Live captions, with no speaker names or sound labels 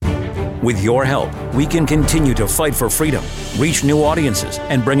With your help, we can continue to fight for freedom, reach new audiences,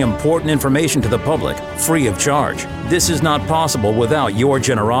 and bring important information to the public free of charge. This is not possible without your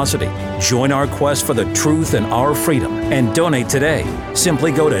generosity. Join our quest for the truth and our freedom and donate today.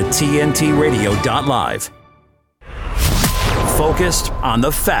 Simply go to tntradio.live. Focused on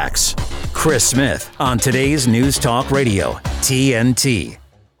the facts. Chris Smith on today's News Talk Radio, TNT.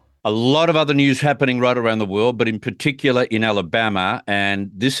 A lot of other news happening right around the world, but in particular in Alabama. And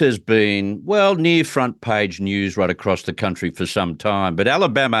this has been, well, near front page news right across the country for some time. But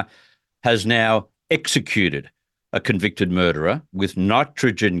Alabama has now executed a convicted murderer with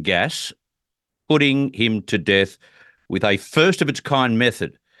nitrogen gas, putting him to death with a first-of-its-kind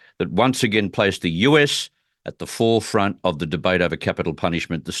method that once again placed the US at the forefront of the debate over capital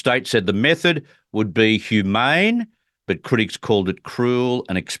punishment. The state said the method would be humane, but critics called it cruel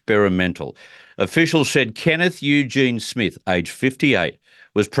and experimental. Officials said Kenneth Eugene Smith, age 58,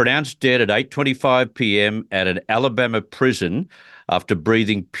 was pronounced dead at 8:25 p.m. at an Alabama prison after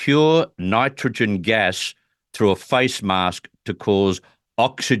breathing pure nitrogen gas through a face mask to cause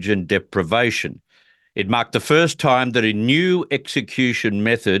oxygen deprivation. It marked the first time that a new execution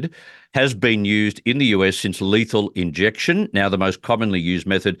method has been used in the US since lethal injection. Now, the most commonly used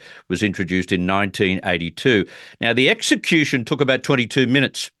method was introduced in 1982. Now, the execution took about 22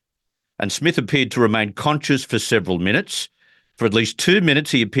 minutes, and Smith appeared to remain conscious for several minutes. For at least 2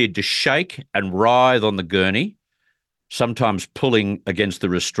 minutes, he appeared to shake and writhe on the gurney, sometimes pulling against the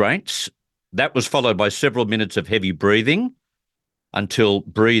restraints. That was followed by several minutes of heavy breathing until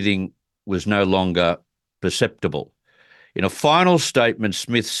breathing was no longer perceptible. In a final statement,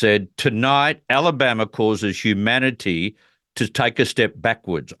 Smith said, "Tonight, Alabama causes humanity to take a step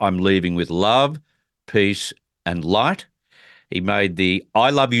backwards. I'm leaving with love, peace, and light." He made the "I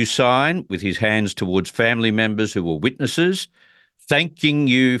love you" sign with his hands towards family members who were witnesses. "Thanking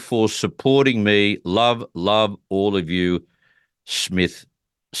you for supporting me. Love, love all of you," Smith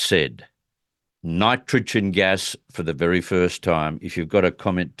said. Nitrogen gas for the very first time. If you've got a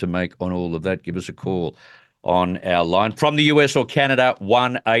comment to make on all of that, give us a call on our line. From the US or Canada,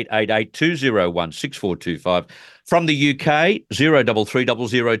 1-888-201-6425. From the UK,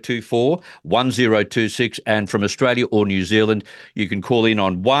 0330241026. And from Australia or New Zealand, you can call in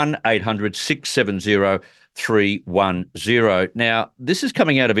on 1-800-670-310. Now, this is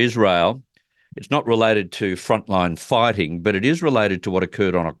coming out of Israel. It's not related to frontline fighting, but it is related to what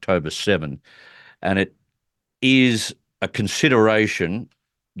occurred on October 7. And it is a consideration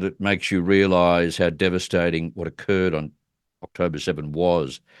that makes you realise how devastating what occurred on October 7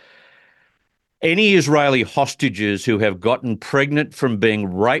 was. Any Israeli hostages who have gotten pregnant from being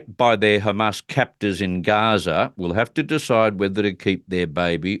raped by their Hamas captors in Gaza will have to decide whether to keep their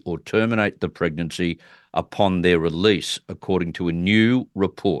baby or terminate the pregnancy upon their release, according to a new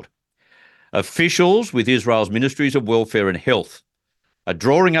report. Officials with Israel's Ministries of Welfare and Health are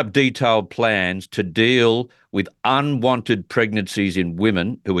drawing up detailed plans to deal with unwanted pregnancies in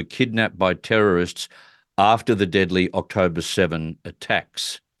women who were kidnapped by terrorists after the deadly October 7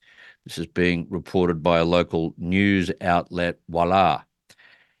 attacks. This is being reported by a local news outlet, Walla.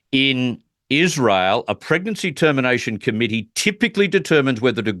 In Israel, a pregnancy termination committee typically determines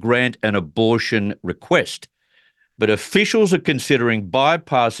whether to grant an abortion request, but officials are considering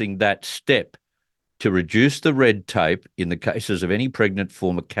bypassing that step to reduce the red tape in the cases of any pregnant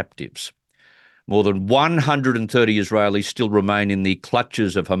former captives. More than 130 Israelis still remain in the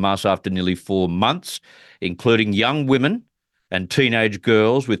clutches of Hamas after nearly 4 months, including young women and teenage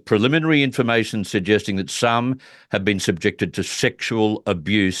girls, with preliminary information suggesting that some have been subjected to sexual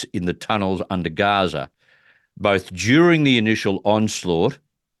abuse in the tunnels under Gaza, both during the initial onslaught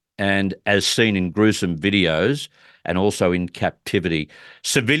and as seen in gruesome videos, and also in captivity.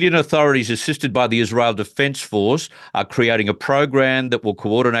 Civilian authorities, assisted by the Israel Defense Force, are creating a program that will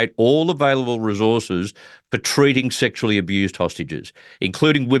coordinate all available resources for treating sexually abused hostages,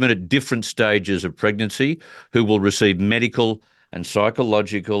 including women at different stages of pregnancy who will receive medical and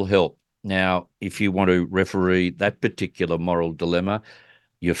psychological help. Now, if you want to referee that particular moral dilemma,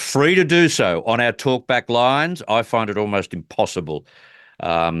 you're free to do so on our talkback lines. I find it almost impossible,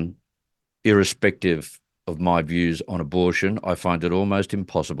 irrespective of my views on abortion. I find it almost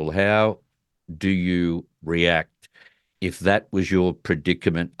impossible. How do you react if that was your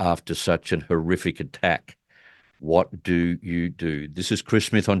predicament after such an horrific attack? What do you do? This is Chris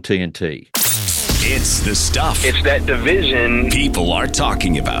Smith on TNT. It's the stuff. It's that division people are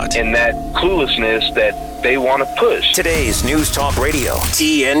talking about. and that cluelessness that they want to push. Today's News Talk Radio,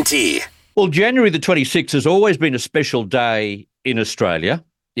 TNT. Well, January the 26th has always been a special day in Australia.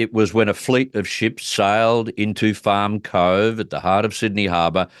 It was when a fleet of ships sailed into Farm Cove at the heart of Sydney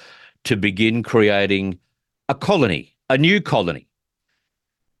Harbour to begin creating a colony, a new colony.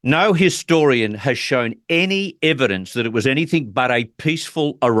 No historian has shown any evidence that it was anything but a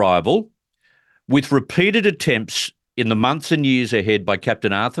peaceful arrival, with repeated attempts in the months and years ahead by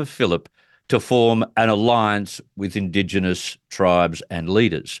Captain Arthur Phillip to form an alliance with Indigenous tribes and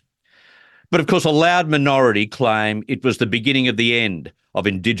leaders. But of course, a loud minority claim it was the beginning of the end of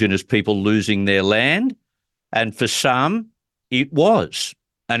Indigenous people losing their land, and for some, it was.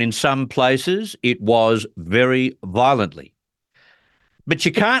 And in some places, it was very violently. But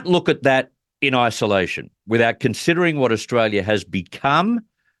you can't look at that in isolation without considering what Australia has become,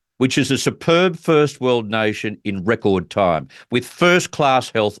 which is a superb first world nation in record time, with first-class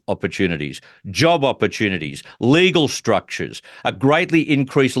health opportunities, job opportunities, legal structures, a greatly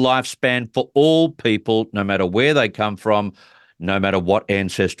increased lifespan for all people, no matter where they come from, no matter what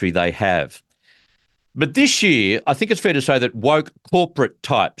ancestry they have. But this year, I think it's fair to say that woke corporate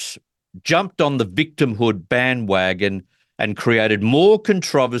types jumped on the victimhood bandwagon and created more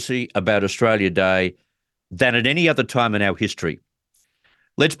controversy about Australia Day than at any other time in our history.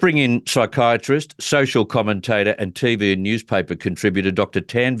 Let's bring in psychiatrist, social commentator and TV and newspaper contributor Dr.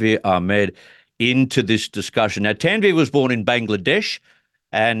 Tanveer Ahmed into this discussion. Now, Tanveer was born in Bangladesh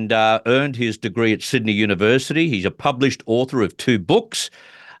and earned his degree at Sydney University. He's a published author of 2 books.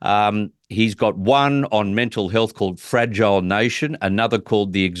 He's got one on mental health called Fragile Nation, another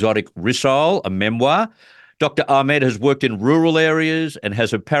called The Exotic Rissole, a memoir. Dr. Ahmed has worked in rural areas and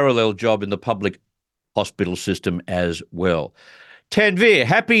has a parallel job in the public hospital system as well. Tanveer,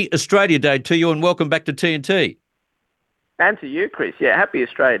 happy Australia Day to you and welcome back to TNT. And to you, Chris. Yeah, happy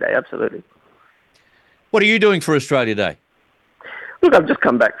Australia Day, absolutely. What are you doing for Australia Day? Look, I've just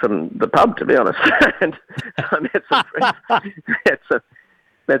come back from the pub, to be honest, and I met some friends.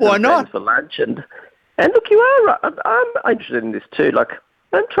 Why not? Friends for lunch, and look, you are right. I'm interested in this too. Like,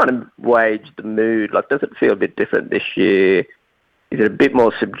 I'm trying to wage the mood. Like, does it feel a bit different this year? Is it a bit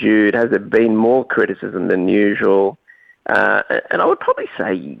more subdued? Has there been more criticism than usual? And I would probably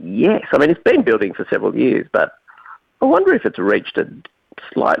say yes. I mean, it's been building for several years, but I wonder if it's reached a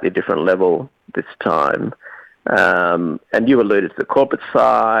slightly different level this time. And you alluded to the corporate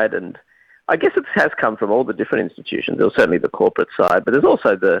side, and I guess it has come from all the different institutions. There's certainly the corporate side, but there's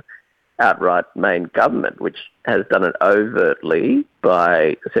also the outright main government, which has done it overtly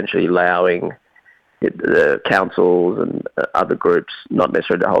by essentially allowing the councils and other groups not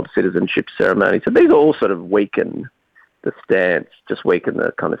necessarily to hold citizenship ceremonies. So these all sort of weaken the stance, just weaken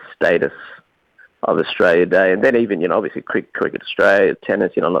the kind of status of Australia Day. And then even, obviously Cricket Australia,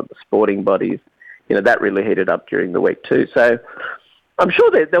 tennis, like the sporting bodies, that really heated up during the week too. So I'm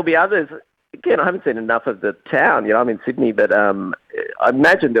sure there'll be others. Again, I haven't seen enough of the town. I'm in Sydney, but I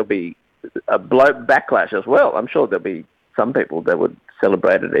imagine there'll be a backlash as well. I'm sure there'll be some people that would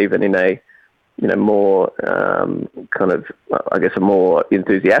celebrate it even in a, more kind of, I guess, a more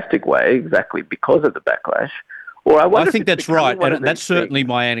enthusiastic way, exactly because of the backlash. Or I think that's right, and that's certainly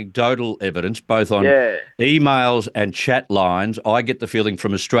my anecdotal evidence, both on emails and chat lines. I get the feeling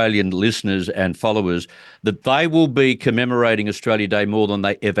from Australian listeners and followers that they will be commemorating Australia Day more than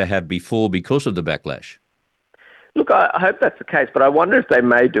they ever have before because of the backlash. Look, I hope that's the case, but I wonder if they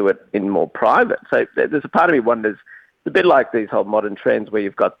may do it in more private. So there's a part of me wonders, it's a bit like these whole modern trends where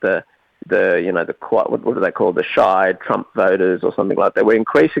you've got the what do they call, the shy Trump voters or something like that, where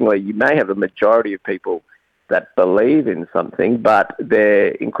increasingly you may have a majority of people that believe in something, but they're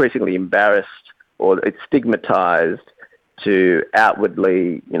increasingly embarrassed or it's stigmatized to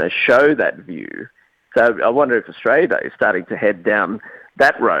outwardly, show that view. So I wonder if Australia Day is starting to head down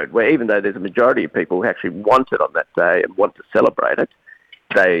that road, where even though there's a majority of people who actually want it on that day and want to celebrate it,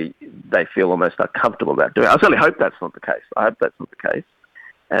 they feel almost uncomfortable about doing it. I certainly hope that's not the case. I hope that's not the case.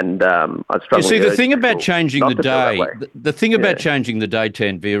 And I strongly you see, the thing about changing the day, changing the day,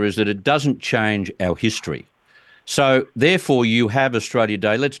 Tanveer, is that it doesn't change our history. So therefore, you have Australia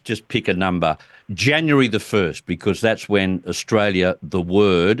Day. Let's just pick a number, January the 1st, because that's when Australia,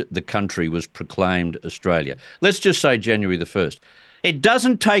 the country, was proclaimed Australia. Let's just say January the 1st. It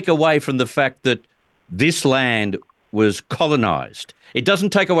doesn't take away from the fact that this land was colonised. It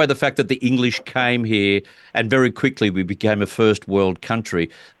doesn't take away the fact that the English came here and very quickly we became a first world country.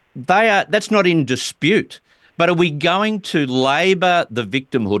 That's not in dispute. But are we going to labour the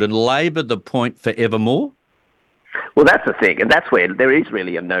victimhood and labour the point forevermore? Well, that's the thing, and that's where there is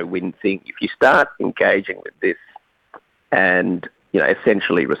really a no-win thing. If you start engaging with this and,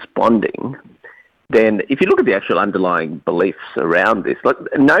 essentially responding, then if you look at the actual underlying beliefs around this, like,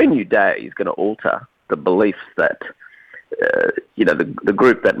 no new day is going to alter the beliefs that, the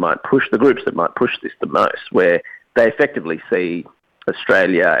groups that might push this the most, where they effectively see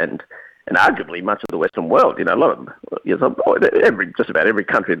Australia and arguably much of the Western world. A lot of just about every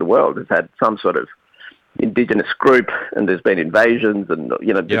country in the world has had some sort of indigenous group, and there's been invasions, and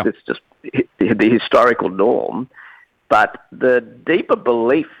it's just the historical norm. But the deeper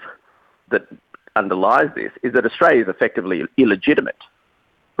belief that underlies this is that Australia is effectively illegitimate,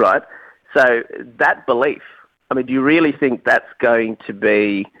 right? So that belief, do you really think that's going to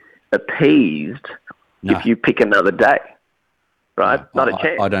be appeased if you pick another day, right? No, Not a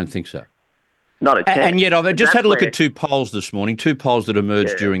chance. I don't think so. Not a chance. And yet I've just had a look at two polls this morning, two polls that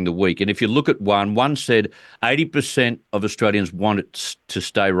emerged during the week. And if you look at one said 80% of Australians want it to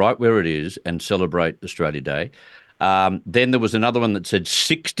stay right where it is and celebrate Australia Day. Then there was another one that said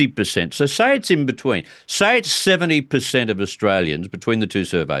 60%. So say it's in between. Say it's 70% of Australians between the two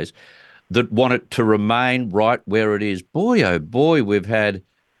surveys that want it to remain right where it is. Boy, oh boy, we've had,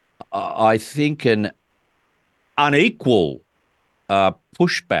 I think, an unequal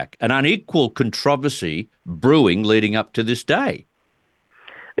pushback, an unequal controversy brewing leading up to this day.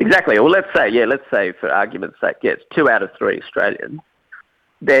 Exactly. Well, let's say for argument's sake, it's 2 out of 3 Australians.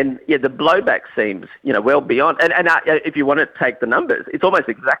 Then, the blowback seems, well beyond. And if you want to take the numbers, it's almost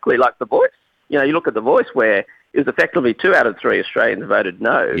exactly like The Voice. You look at The Voice where it was effectively 2 out of 3 Australians voted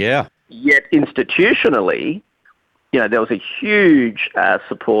no. Yeah. Yet institutionally, there was a huge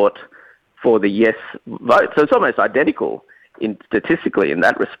support for the yes vote. So it's almost identical statistically in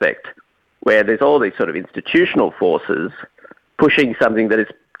that respect, where there's all these sort of institutional forces pushing something that is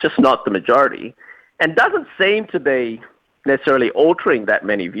just not the majority and doesn't seem to be necessarily altering that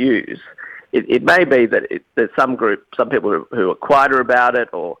many views. It may be that there's some people who are quieter about it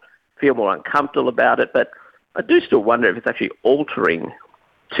or feel more uncomfortable about it, but I do still wonder if it's actually altering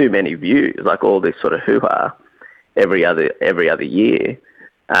too many views, like all this sort of hoo-ha every other year.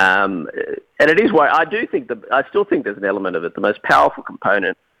 And it is why I still think there's an element of it, the most powerful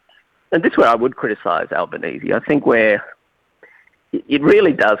component, and this is where I would criticise Albanese. I think where it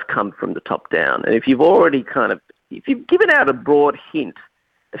really does come from the top down, and if you've already if you've given out a broad hint,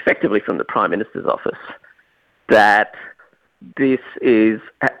 effectively from the Prime Minister's office, that this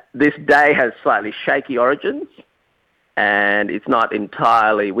day has slightly shaky origins, and it's not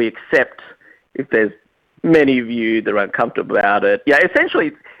entirely, we accept if there's many of you that are uncomfortable about it. Yeah,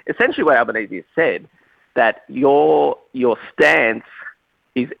 essentially what Albanese has said, that your stance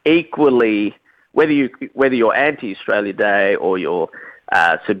is equally, whether you're anti-Australia Day or you're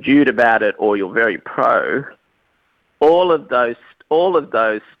subdued about it or you're very pro, all of those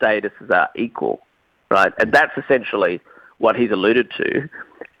statuses are equal, right? And that's essentially what he's alluded to,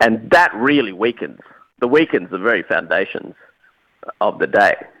 and that really weakens the very foundations of the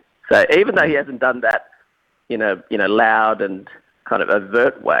day. So even though he hasn't done that in a loud and kind of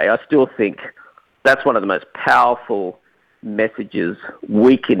overt way, I still think that's one of the most powerful messages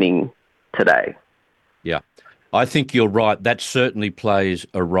weakening today. Yeah, I think you're right. That certainly plays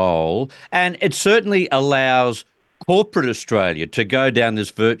a role, and it certainly allows corporate Australia to go down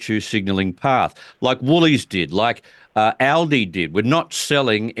this virtue signalling path, like Woolies did, like Aldi did. We're not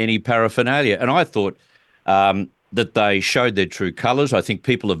selling any paraphernalia, and I thought that they showed their true colours. I think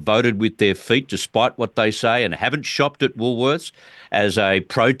people have voted with their feet, despite what they say, and haven't shopped at Woolworths as a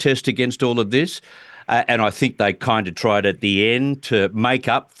protest against all of this. And I think they kind of tried at the end to make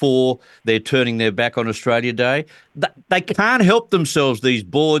up for their turning their back on Australia Day. They can't help themselves, these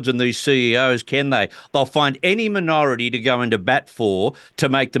boards and these CEOs, can they? They'll find any minority to go into bat for to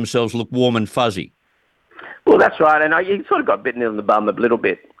make themselves look warm and fuzzy. Well, that's right. And you sort of got bitten in the bum a little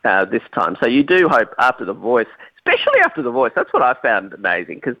bit this time. So you do hope after The Voice, especially after The Voice, that's what I found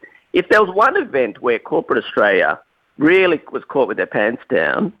amazing. Because if there was one event where corporate Australia really was caught with their pants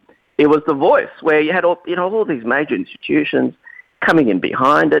down, it was The Voice, where you had all these major institutions coming in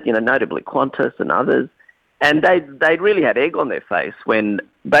behind it, notably Qantas and others, and they really had egg on their face when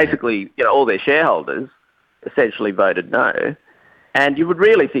basically all their shareholders essentially voted no. And you would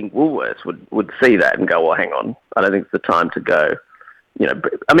really think Woolworths would see that and go, well, hang on, I don't think it's the time to go. If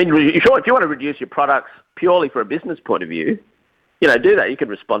you want to reduce your products purely for a business point of view, do that. You can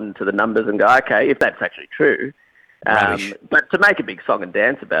respond to the numbers and go, okay, if that's actually true. But to make a big song and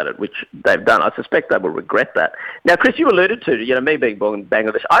dance about it, which they've done, I suspect they will regret that. Now, Chris, you alluded to, me being born in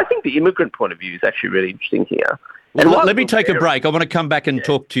Bangladesh. I think the immigrant point of view is actually really interesting here. Well, let me take a break. I want to come back and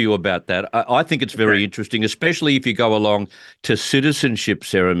talk to you about that. I think it's very interesting, especially if you go along to citizenship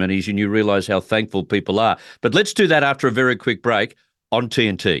ceremonies and you realise how thankful people are. But let's do that after a very quick break on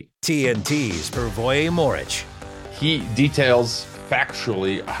TNT. TNT's Pervoy Morich. He details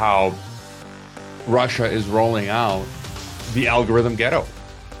factually how Russia is rolling out the algorithm ghetto.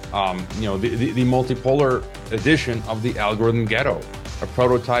 The multipolar edition of the algorithm ghetto, a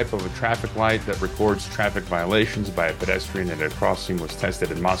prototype of a traffic light that records traffic violations by a pedestrian at a crossing was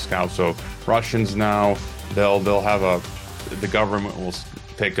tested in Moscow. So Russians now, the government will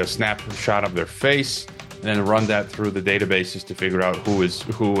take a snapshot of their face and then run that through the databases to figure out who is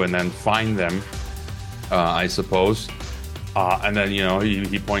who and then find them, I suppose. And then,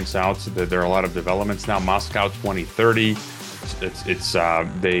 he points out that there are a lot of developments now. Moscow 2030,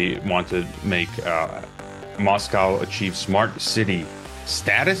 they want to make Moscow achieve smart city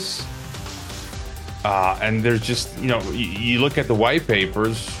status. And there's just, you look at the white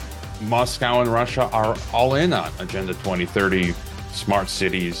papers, Moscow and Russia are all in on Agenda 2030, smart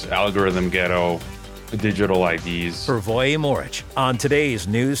cities, algorithm ghetto, digital IDs. Pervoy Morich on today's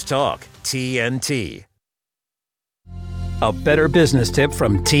News Talk, TNT. A better business tip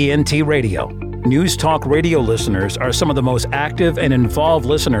from TNT Radio. News Talk Radio listeners are some of the most active and involved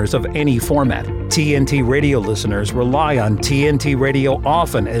listeners of any format. TNT Radio listeners rely on TNT Radio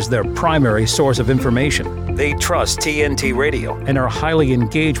often as their primary source of information. They trust TNT Radio and are highly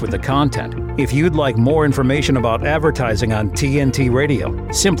engaged with the content. If you'd like more information about advertising on TNT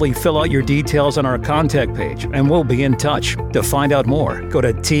Radio, simply fill out your details on our contact page and we'll be in touch. To find out more, go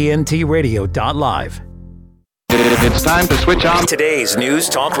to tntradio.live. It's time to switch on Today's News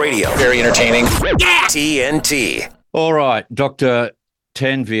Talk Radio. Very entertaining. TNT. All right, Dr.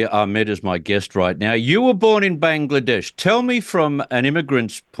 Tanveer Ahmed is my guest right now. You were born in Bangladesh. Tell me from an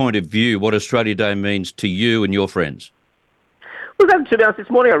immigrant's point of view what Australia Day means to you and your friends. Well, to be honest, this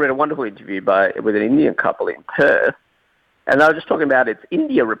morning I read a wonderful interview with an Indian couple in Perth, and they were just talking about it's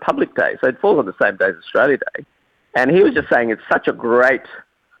India Republic Day, so it falls on the same day as Australia Day. And he was just saying it's such a great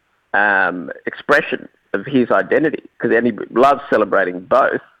expression of his identity, because he loves celebrating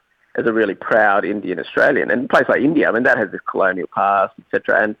both as a really proud Indian Australian. And a place like India, that has this colonial past,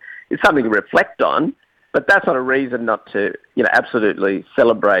 etc., and it's something to reflect on, but that's not a reason not to, absolutely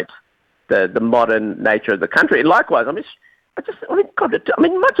celebrate the modern nature of the country. And likewise, much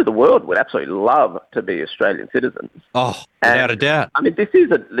of the world would absolutely love to be Australian citizens. Oh, without a doubt. This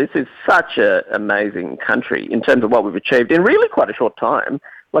is such an amazing country in terms of what we've achieved in really quite a short time.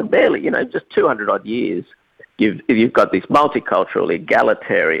 Like barely, just 200 odd years, you've got this multicultural,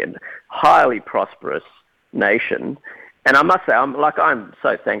 egalitarian, highly prosperous nation. And I must say, I'm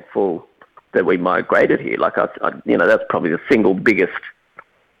so thankful that we migrated here. That's probably the single biggest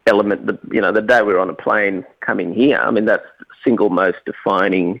element. The day we were on a plane coming here, that's the single most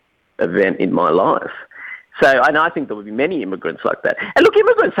defining event in my life. So, and I think there will be many immigrants like that. And look,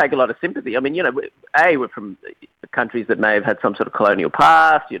 immigrants take a lot of sympathy. We're from countries that may have had some sort of colonial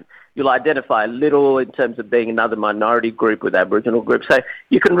past. You'll identify a little in terms of being another minority group with Aboriginal groups. So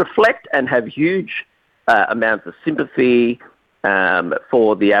you can reflect and have huge amounts of sympathy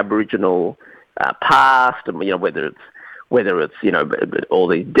for the Aboriginal past, and whether it's all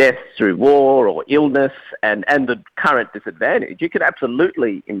these deaths through war or illness and the current disadvantage. You can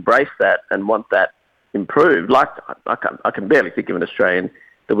absolutely embrace that and want that improved. I can barely think of an Australian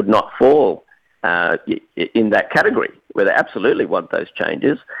that would not fall in that category, where they absolutely want those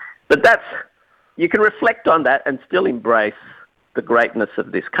changes. But you can reflect on that and still embrace the greatness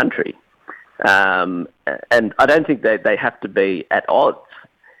of this country. And I don't think they have to be at odds.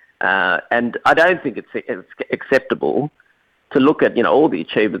 And I don't think it's acceptable to look at all the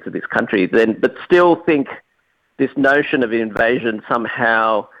achievements of this country, but still think this notion of invasion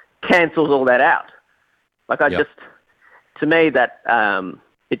somehow cancels all that out. To me, that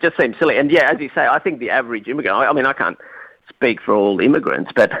it just seems silly. And yeah, as you say, I think the average immigrant, I can't speak for all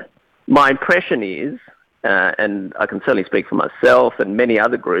immigrants, but my impression is, and I can certainly speak for myself and many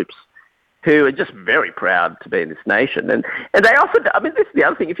other groups, who are just very proud to be in this nation. And they often, this is the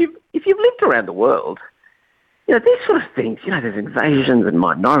other thing, if you've lived around the world, these sort of things, there's invasions and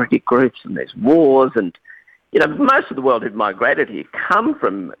minority groups and there's wars, and most of the world who've migrated here come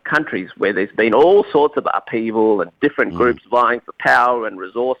from countries where there's been all sorts of upheaval and different groups vying for power and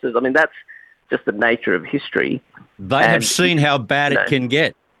resources. That's just the nature of history. They have seen how bad it can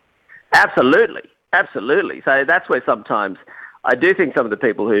get. Absolutely. So that's where sometimes I do think some of the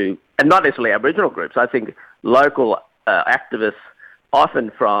people who, and not necessarily Aboriginal groups, I think local activists,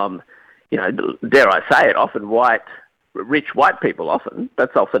 often from, dare I say it, often rich white people often,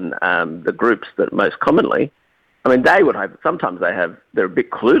 that's often the groups that most commonly, they would have, sometimes they're a bit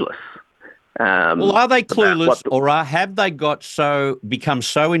clueless. Well, are they clueless, or have they become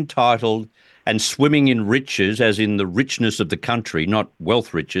so entitled and swimming in riches, as in the richness of the country, not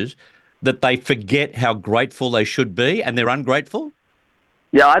wealth riches, that they forget how grateful they should be and they're ungrateful?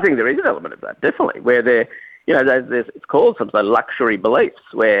 Yeah, I think there is an element of that, definitely, where it's called sometimes luxury beliefs,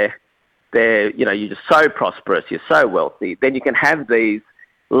 where you're just so prosperous, you're so wealthy, then you can have these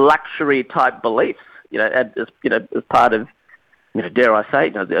luxury type beliefs, as part of, dare I say,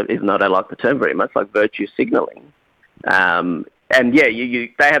 even though I don't like the term very much, like virtue signalling. They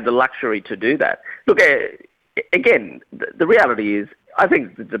have the luxury to do that. Look, again, the reality is, I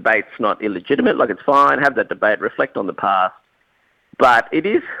think the debate's not illegitimate. Like, it's fine, have that debate, reflect on the past. But it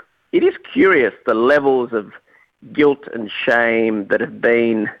is curious, the levels of guilt and shame that have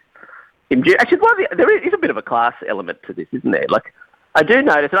been imbued. Actually, there is a bit of a class element to this, isn't there? Like, I do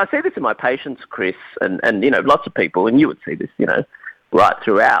notice, and I see this in my patients, Chris, and lots of people, and you would see this, right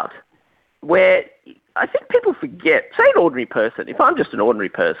throughout, where I think people forget, say an ordinary person, if I'm just an ordinary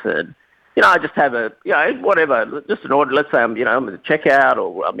person, I just have whatever, just an order, let's say I'm at a checkout,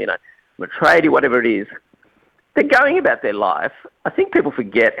 or I'm a tradie, whatever it is, they're going about their life. I think people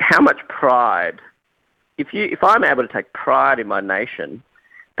forget how much pride, if I'm able to take pride in my nation,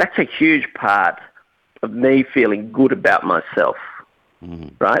 that's a huge part of me feeling good about myself,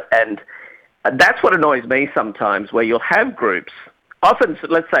 right? And that's what annoys me sometimes, where you'll have groups, often,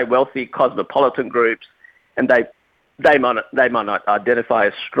 let's say, wealthy cosmopolitan groups, and they might not identify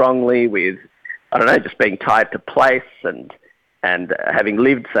as strongly with, I don't know, just being tied to place and having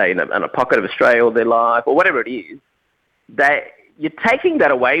lived, say, in a pocket of Australia all their life, or whatever it is. You're taking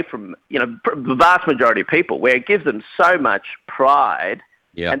that away from, the vast majority of people, where it gives them so much pride,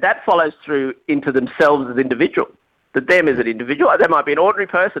 and that follows through into themselves as individuals. That them as an individual, they might be an ordinary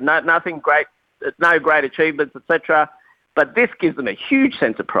person, nothing great, no great achievements, etc. But this gives them a huge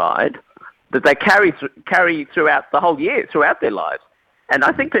sense of pride that they carry throughout the whole year, throughout their lives. And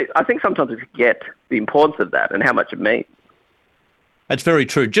I think sometimes we forget the importance of that and how much it means. That's very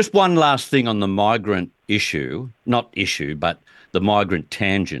true. Just one last thing on the migrant issue, but the migrant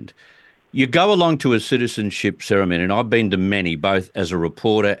tangent. You go along to a citizenship ceremony, and I've been to many, both as a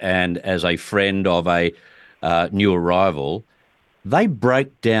reporter and as a friend of a new arrival. They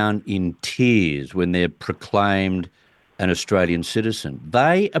break down in tears when they're proclaimed an Australian citizen.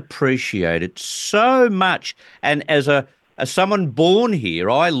 They appreciate it so much. And as someone born here,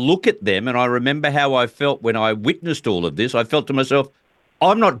 I look at them and I remember how I felt when I witnessed all of this. I felt to myself,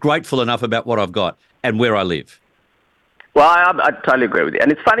 I'm not grateful enough about what I've got and where I live. Well, I totally agree with you.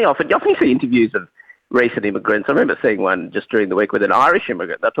 And it's funny, you often see interviews of recent immigrants. I remember seeing one just during the week with an Irish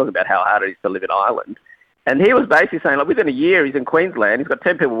immigrant. They're talking about how hard it is to live in Ireland. And he was basically saying, like, within a year, he's in Queensland, he's got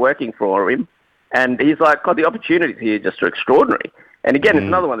 10 people working for him, and he's like, God, the opportunities here just are extraordinary. And again, it's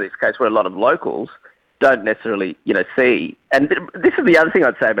another one of these cases where a lot of locals don't necessarily, see. And this is the other thing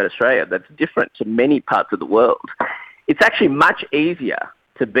I'd say about Australia that's different to many parts of the world. It's actually much easier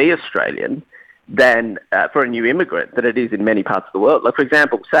to be Australian than for a new immigrant than it is in many parts of the world. Like, for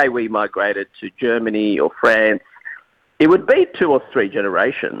example, say we migrated to Germany or France, it would be 2 or 3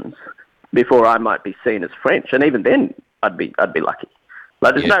 generations before I might be seen as French, and even then, I'd be lucky.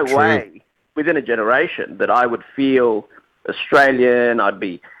 Like, there's no way within a generation that I would feel Australian. I'd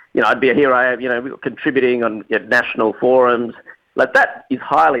be here. I am, contributing on national forums. Like, that is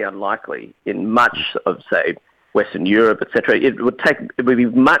highly unlikely in much of, say, Western Europe, etc. It would be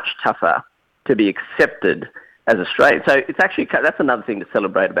much tougher to be accepted as Australian. So that's another thing to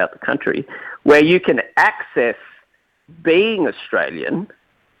celebrate about the country, where you can access being Australian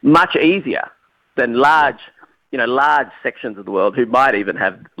much easier than large sections of the world who might even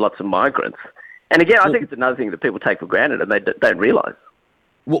have lots of migrants. And again, I think it's another thing that people take for granted and they don't realise.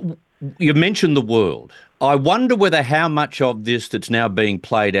 Well, you mentioned the world. I wonder whether how much of this that's now being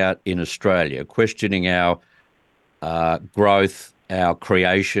played out in Australia, questioning our growth, our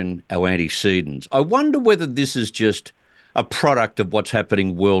creation, our antecedents, I wonder whether this is just a product of what's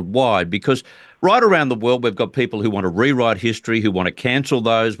happening worldwide, because right around the world we've got people who want to rewrite history, who want to cancel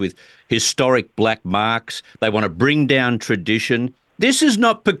those with historic black marks. They want to bring down tradition. This is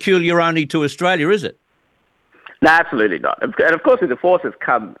not peculiar only to Australia, is it? No, absolutely not. And of course, the forces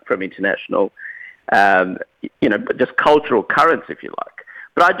come from international, just cultural currents, if you like.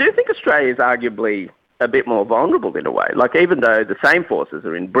 But I do think Australia is arguably a bit more vulnerable in a way. Like, even though the same forces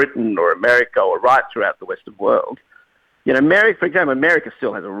are in Britain or America or right throughout the Western world, for example, America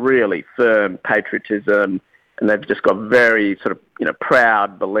still has a really firm patriotism, and they've just got very sort of,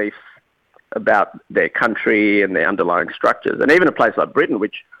 proud beliefs about their country and their underlying structures. And even a place like Britain,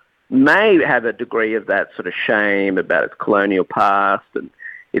 which may have a degree of that sort of shame about its colonial past and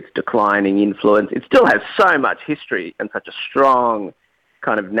its declining influence, it still has so much history and such a strong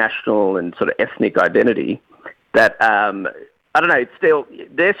kind of national and sort of ethnic identity that, I don't know, it's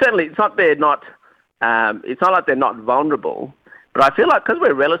not like they're not vulnerable, but I feel like because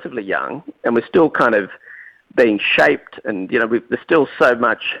we're relatively young and we're still kind of being shaped and, there's still so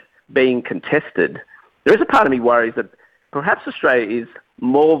much being contested, there is a part of me worries that perhaps Australia is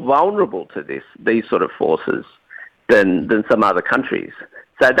more vulnerable to these sort of forces than some other countries.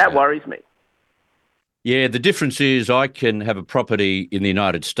 So that worries me. Yeah, the difference is I can have a property in the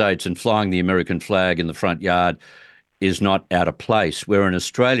United States and flying the American flag in the front yard is not out of place, where in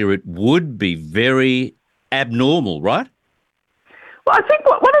Australia it would be very abnormal, right? Well, I think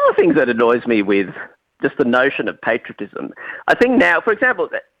one of the things that annoys me with just the notion of patriotism, I think now, for example,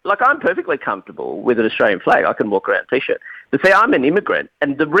 like I'm perfectly comfortable with an Australian flag. I can walk around in a T-shirt. But say I'm an immigrant,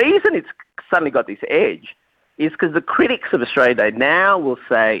 and the reason it's suddenly got this edge is because the critics of Australia Day now will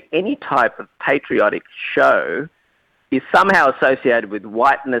say any type of patriotic show is somehow associated with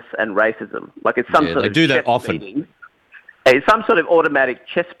whiteness and racism. Like it's some sort of do that chest often. beating. It's some sort of automatic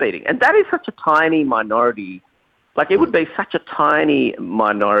chest beating. And that is such a tiny minority. Like it would be such a tiny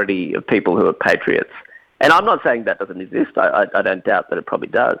minority of people who are patriots. And I'm not saying that doesn't exist. I don't doubt that it probably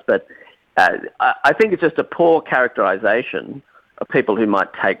does. But I think it's just a poor characterisation of people who might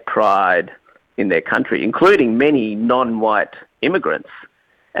take pride in their country, including many non-white immigrants.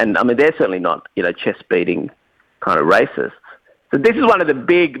 And I mean, they're certainly not, chest-beating kind of racists. So this is one of the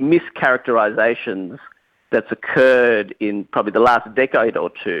big mischaracterizations that's occurred in probably the last decade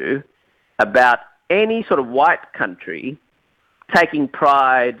or two about any sort of white country taking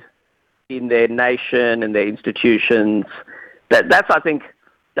pride in their nation and their institutions. I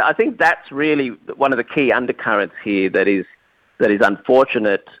think that's really one of the key undercurrents here that is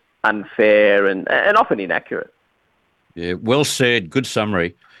unfortunate, unfair, and often inaccurate. Yeah, well said. Good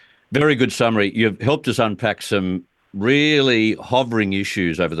summary. Very good summary. You've helped us unpack some really hovering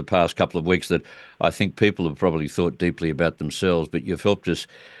issues over the past couple of weeks that I think people have probably thought deeply about themselves, but you've helped us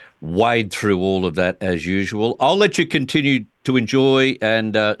wade through all of that as usual. I'll let you continue to enjoy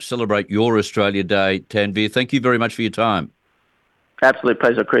and celebrate your Australia Day, Tanveer. Thank you very much for your time. Absolute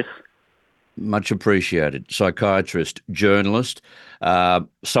pleasure, Chris. Much appreciated. Psychiatrist, journalist,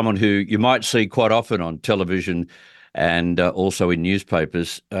 someone who you might see quite often on television and also in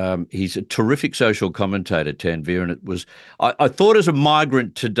newspapers. He's a terrific social commentator, Tanveer, and it was, I thought as a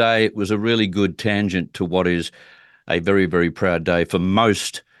migrant today, it was a really good tangent to what is a very, very proud day for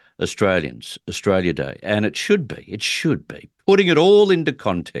most Australians, Australia Day. And it should be. Putting it all into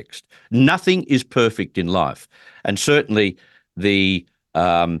context. Nothing is perfect in life. And certainly the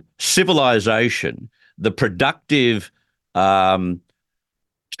civilization, the productive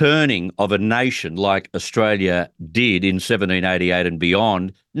turning of a nation like Australia did in 1788 and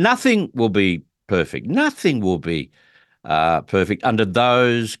beyond, nothing will be perfect. Nothing will be perfect under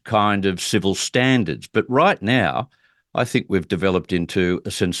those kind of civil standards. But right now, I think we've developed into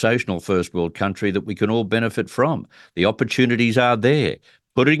a sensational first world country that we can all benefit from. The opportunities are there.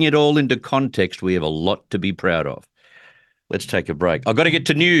 Putting it all into context, we have a lot to be proud of. Let's take a break. I've got to get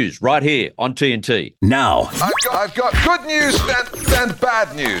to news right here on TNT. Now, I've got good news and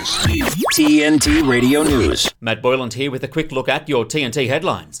bad news. TNT Radio News. Matt Boyland here with a quick look at your TNT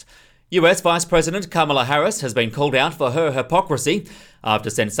headlines. US Vice President Kamala Harris has been called out for her hypocrisy after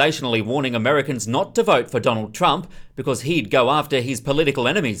sensationally warning Americans not to vote for Donald Trump because he'd go after his political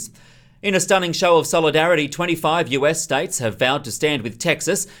enemies. In a stunning show of solidarity, 25 US states have vowed to stand with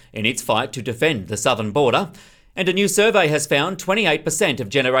Texas in its fight to defend the southern border. And a new survey has found 28% of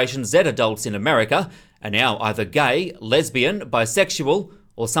Generation Z adults in America are now either gay, lesbian, bisexual,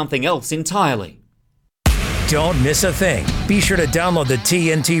 or something else entirely. Don't miss a thing. Be sure to download the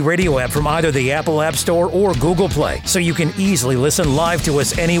TNT Radio app from either the Apple App Store or Google Play so you can easily listen live to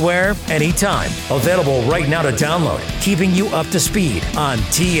us anywhere, anytime. Available right now to download, keeping you up to speed on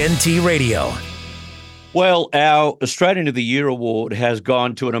TNT Radio. Well, our Australian of the Year award has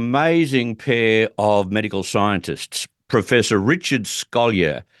gone to an amazing pair of medical scientists, Professor Richard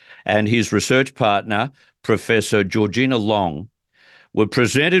Scolyer and his research partner, Professor Georgina Long, were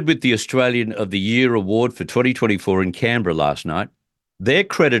presented with the Australian of the Year award for 2024 in Canberra last night. They're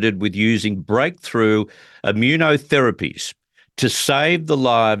credited with using breakthrough immunotherapies to save the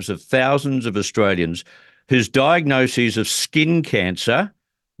lives of thousands of Australians whose diagnoses of skin cancer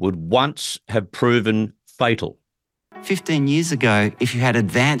would once have proven fatal. 15 years ago, if you had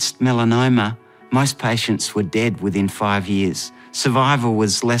advanced melanoma, most patients were dead within 5 years. Survival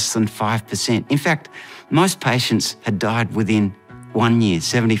was less than 5%. In fact, most patients had died within 1 year,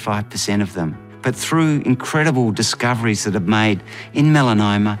 75% of them. But through incredible discoveries that have made in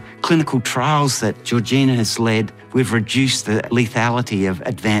melanoma, clinical trials that Georgina has led, we've reduced the lethality of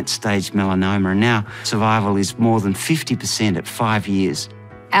advanced stage melanoma, and now survival is more than 50% at 5 years.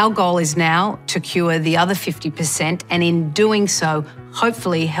 Our goal is now to cure the other 50% and in doing so,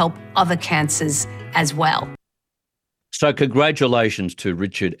 hopefully help other cancers as well. So congratulations to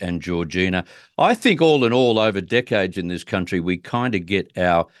Richard and Georgina. I think all in all, over decades in this country, we kind of get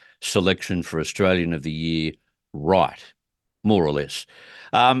our selection for Australian of the Year right, more or less.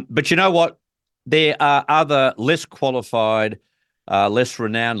 But you know what? There are other less qualified, less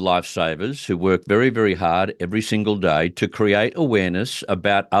renowned lifesavers who work very, very hard every single day to create awareness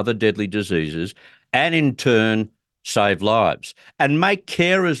about other deadly diseases and in turn save lives and make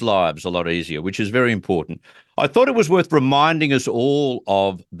carers' lives a lot easier, which is very important. I thought it was worth reminding us all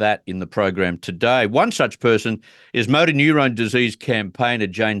of that in the program today. One such person is motor neurone disease campaigner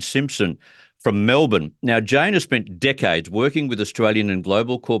Jane Simpson from Melbourne. Now, Jane has spent decades working with Australian and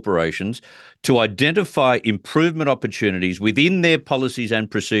global corporations to identify improvement opportunities within their policies and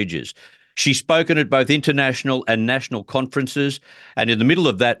procedures. She's spoken at both international and national conferences, and in the middle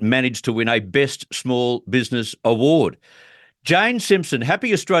of that managed to win a Best Small Business Award. Jane Simpson,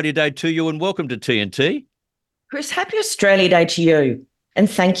 happy Australia Day to you and welcome to TNT. Chris, happy Australia Day to you, and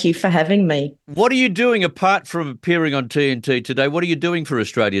thank you for having me. What are you doing apart from appearing on TNT today? What are you doing for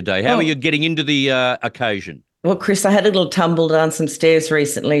Australia Day? How are you getting into the occasion? Well, Chris, I had a little tumble down some stairs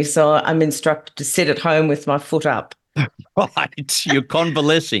recently, so I'm instructed to sit at home with my foot up. Right, you're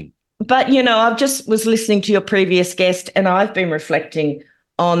convalescing. But, you know, I just was listening to your previous guest and I've been reflecting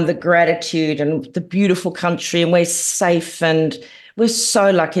on the gratitude and the beautiful country, and we're safe and we're so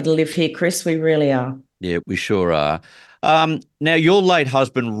lucky to live here, Chris. We really are. Yeah, we sure are. Now, your late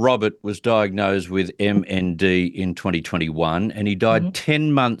husband, Robert, was diagnosed with MND in 2021 and he died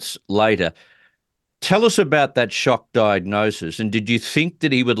 10 months later. Tell us about that shock diagnosis, and did you think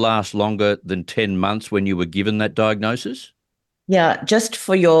that he would last longer than 10 months when you were given that diagnosis? Yeah, just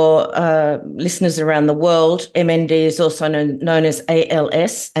for your listeners around the world, MND is also known as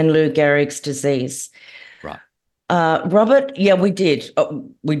ALS and Lou Gehrig's disease. Right. Robert, yeah, we did.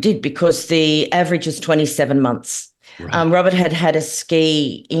 We did because the average is 27 months. Right. Robert had had a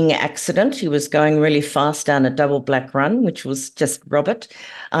skiing accident. He was going really fast down a double black run, which was just Robert.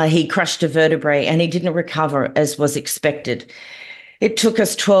 He crushed a vertebrae and he didn't recover as was expected. It took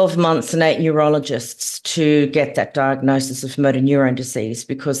us 12 months and 8 neurologists to get that diagnosis of motor neurone disease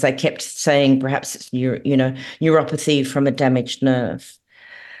because they kept saying perhaps it's neuropathy from a damaged nerve.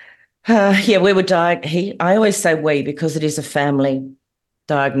 We were I always say we because it is a family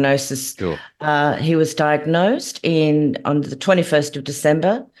diagnosis. Sure. He was diagnosed on the 21st of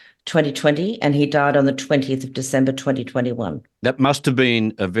December 2020 and he died on the 20th of December 2021. That must have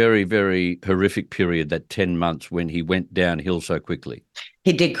been a very, very horrific period, that 10 months when he went downhill so quickly.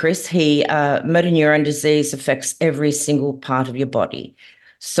 He did, Chris. Motor neurone disease affects every single part of your body.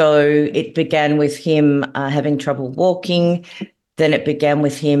 So it began with him having trouble walking. Then it began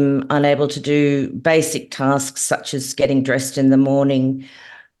with him unable to do basic tasks such as getting dressed in the morning.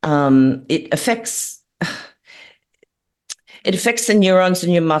 It affects the neurons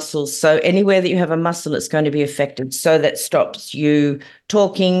in your muscles. So anywhere that you have a muscle, it's going to be affected. So that stops you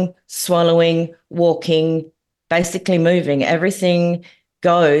talking, swallowing, walking, basically moving. Everything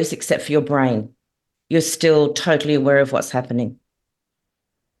goes except for your brain. You're still totally aware of what's happening.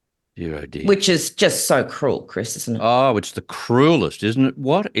 Dear, oh dear. Which is just so cruel, Chris, isn't it? Oh, it's the cruelest, isn't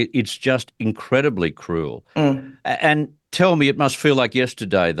it? It's just incredibly cruel. Mm. And tell me, it must feel like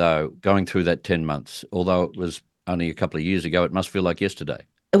yesterday, though, going through that 10 months, although it was only a couple of years ago, it must feel like yesterday.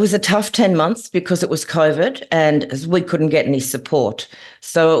 It was a tough 10 months because it was COVID and we couldn't get any support.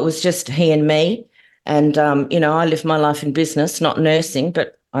 So it was just he and me. And, I live my life in business, not nursing,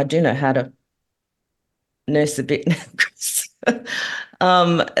 but I do know how to nurse a bit.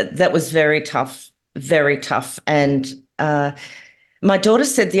 That was very tough, very tough. And my daughter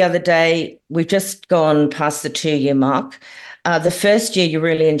said the other day, we've just gone past the 2-year mark. The first year you're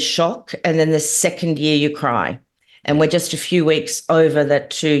really in shock, and then the second year you cry. And we're just a few weeks over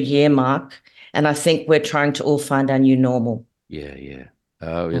that 2-year mark. And I think we're trying to all find our new normal. Yeah.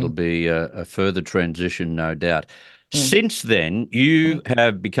 Oh, it'll be a further transition, no doubt. Since then, you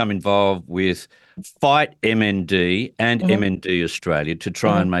have become involved with Fight MND and MND Australia to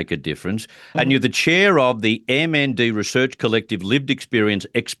try and make a difference. And you're the chair of the MND Research Collective Lived Experience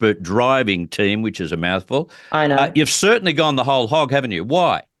Expert Driving Team, which is a mouthful. I know. You've certainly gone the whole hog, haven't you?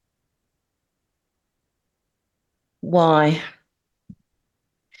 Why? Why?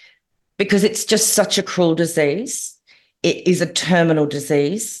 Because it's just such a cruel disease. It is a terminal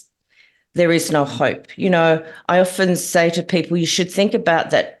disease. There is no hope. I often say to people, you should think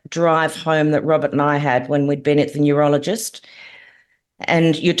about that drive home that Robert and I had when we'd been at the neurologist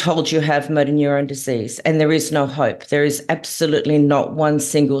and you're told you have motor neurone disease and there is no hope. There is absolutely not one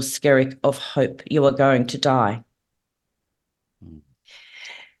single skerrick of hope. You are going to die.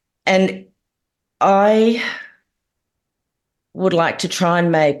 And I would like to try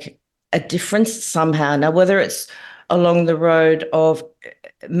and make a difference somehow. Now, whether it's along the road of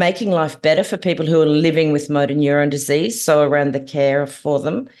making life better for people who are living with motor neuron disease, so around the care for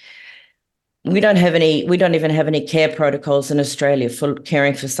them. We don't even have any care protocols in Australia for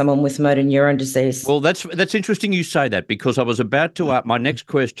caring for someone with motor neuron disease. Well, that's interesting you say that, because I was about to ask, my next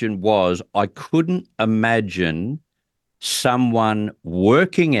question was, I couldn't imagine someone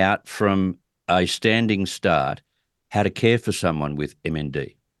working out from a standing start how to care for someone with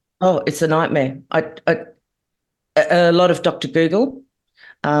MND. Oh, it's a nightmare. A lot of Dr. Google.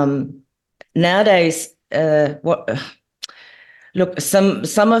 Nowadays, look,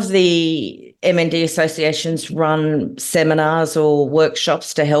 some of the MND associations run seminars or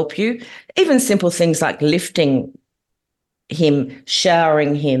workshops to help you. Even simple things like lifting him,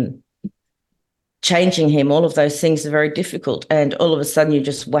 showering him, changing him, all of those things are very difficult. And all of a sudden you're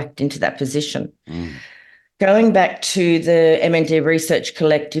just whacked into that position. Going back to the MND Research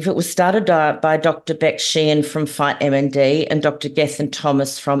Collective, it was started by Dr. Beck Sheehan from Fight MND and Dr. Gethin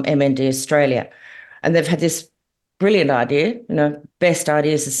Thomas from MND Australia. And they've had this brilliant idea, best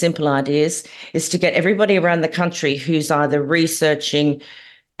ideas are simple ideas, is to get everybody around the country who's either researching,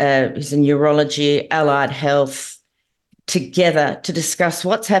 who's in neurology, allied health, together to discuss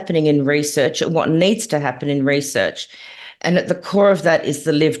what's happening in research and what needs to happen in research. And at the core of that is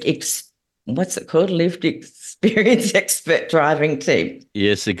the lived experience expert driving team.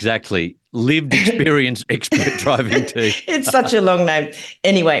 Yes, exactly. Lived experience expert driving team. It's such a long name.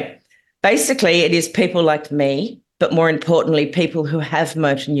 Anyway, basically it is people like me, but more importantly, people who have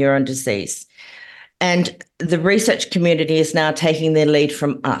motor neuron disease. And the research community is now taking their lead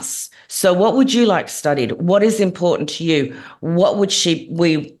from us. So what would you like studied? What is important to you? What would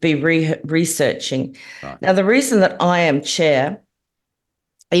we be researching? Right. Now, the reason that I am chair,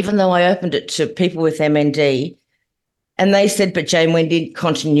 even though I opened it to people with MND, and they said, but Jane, we need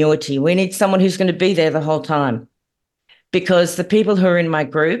continuity. We need someone who's going to be there the whole time. Because the people who are in my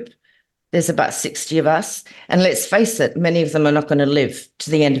group, there's about 60 of us, and let's face it, many of them are not going to live to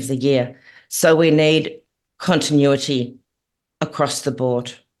the end of the year. So we need continuity across the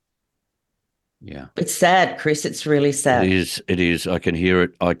board. Yeah. It's sad, Chris. It's really sad. It is. I can hear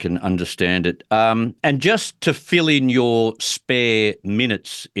it. I can understand it. And just to fill in your spare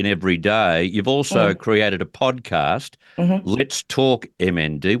minutes in every day, you've also created a podcast, Let's Talk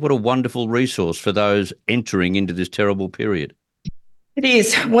MND. What a wonderful resource for those entering into this terrible period. It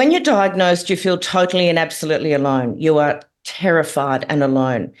is. When you're diagnosed, you feel totally and absolutely alone. You are terrified and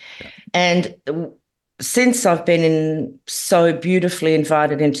alone. Yeah. And since I've been so beautifully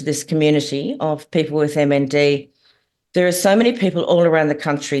invited into this community of people with MND, there are so many people all around the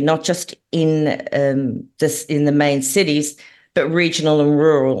country, not just in the main cities, but regional and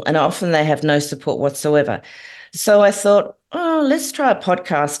rural, and often they have no support whatsoever. So I thought, let's try a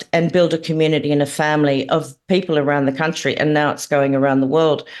podcast and build a community and a family of people around the country, and now it's going around the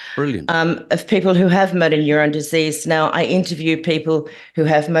world. Brilliant. Of people who have motor neuron disease. Now, I interview people who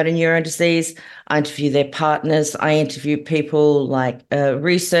have motor neuron disease. I interview their partners. I interview people like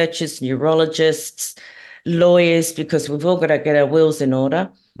researchers, neurologists, lawyers, because we've all got to get our wills in order,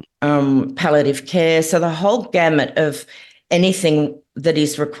 palliative care. So the whole gamut of anything that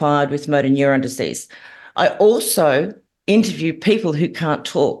is required with motor neuron disease. I also interview people who can't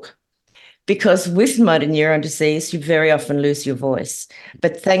talk, because with motor neuron disease, you very often lose your voice.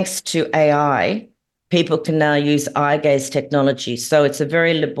 But thanks to AI, people can now use eye gaze technology. So it's a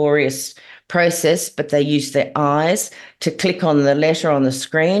very laborious process, but they use their eyes to click on the letter on the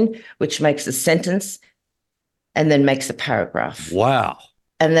screen, which makes a sentence and then makes a paragraph. Wow.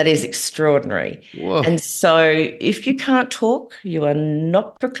 And that is extraordinary. Whoa. And so if you can't talk, you are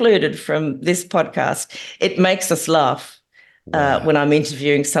not precluded from this podcast. It makes us laugh when I'm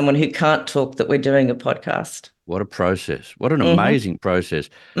interviewing someone who can't talk that we're doing a podcast. What a process. What an amazing process.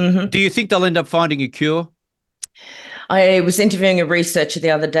 Do you think they'll end up finding a cure? I was interviewing a researcher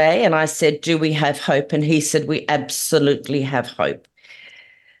the other day and I said, do we have hope? And he said, we absolutely have hope.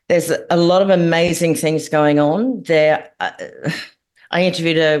 There's a lot of amazing things going on there. I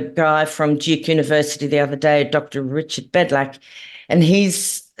interviewed a guy from Duke University the other day, Dr. Richard Bedlack, and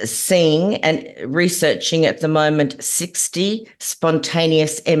he's seeing and researching at the moment 60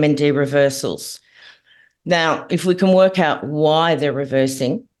 spontaneous MND reversals. Now, if we can work out why they're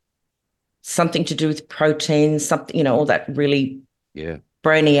reversing, something to do with proteins, something, all that really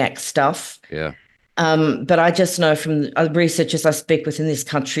brainiac stuff. Yeah. But I just know from researchers I speak with in this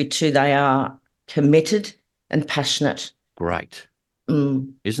country too, they are committed and passionate. Great.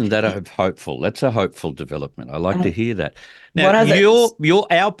 Isn't that hopeful? That's a hopeful development. I like to hear that. Now,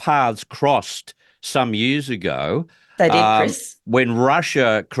 our paths crossed some years ago. They did, Chris. When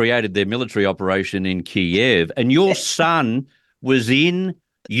Russia created their military operation in Kiev, and your son was in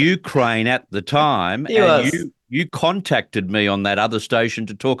Ukraine at the time, you contacted me on that other station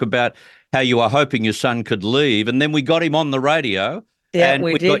to talk about how you were hoping your son could leave, and then we got him on the radio. Yeah, and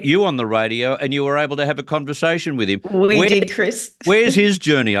we did. got you on the radio, and you were able to have a conversation with him. We did, Chris. Where's his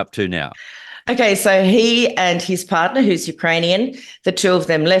journey up to now? Okay, so he and his partner, who's Ukrainian, the two of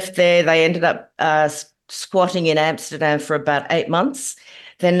them left there. They ended up squatting in Amsterdam for about 8 months.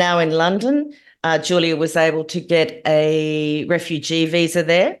 They're now in London. Julia was able to get a refugee visa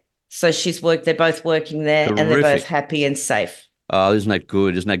there. So they're both working there. Terrific. And they're both happy and safe. Oh, isn't that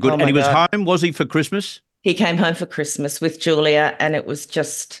good? Isn't that good? And he was home, was he, for Christmas? He came home for Christmas with Julia, and it was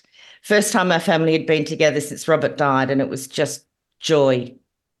just first time our family had been together since Robert died, and it was just joy.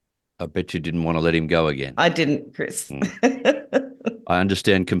 I bet you didn't want to let him go again. I didn't, Chris. I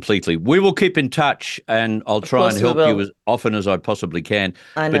understand completely. We will keep in touch, and I'll try and help you as often as I possibly can.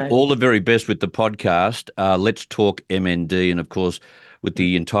 I know. But all the very best with the podcast. Let's Talk MND, and of course with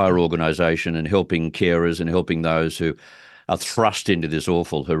the entire organisation and helping carers and helping those who are thrust into this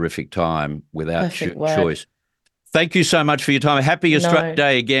awful, horrific time without choice. Thank you so much for your time. Happy Australia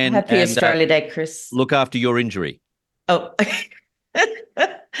Day again. Happy Australia Day, Chris. Look after your injury. Oh,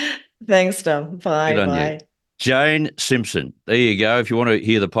 thanks, Tom. Bye. Good on bye. you. Jane Simpson. There you go. If you want to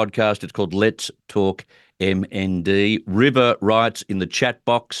hear the podcast, it's called Let's Talk MND. River writes in the chat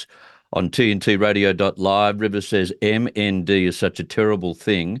box on tntradio.live. River says, MND is such a terrible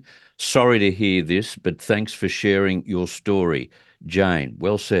thing. Sorry to hear this, but thanks for sharing your story. Jane,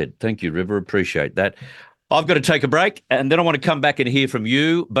 well said. Thank you, River. Appreciate that. I've got to take a break, and then I want to come back and hear from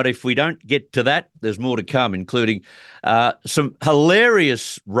you. But if we don't get to that, there's more to come, including some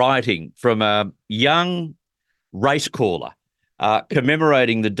hilarious writing from a young race caller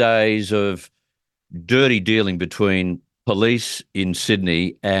commemorating the days of dirty dealing between police in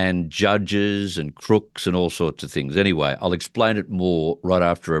Sydney and judges and crooks and all sorts of things. Anyway, I'll explain it more right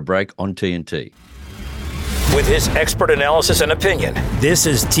after a break on TNT. With his expert analysis and opinion, this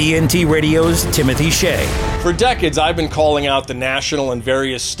is TNT Radio's Timothy Shea. For decades, I've been calling out the national and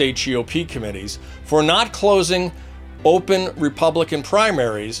various state GOP committees for not closing open Republican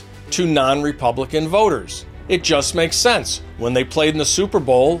primaries to non-Republican voters. It just makes sense. When they played in the Super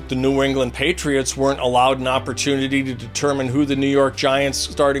Bowl, the New England Patriots weren't allowed an opportunity to determine who the New York Giants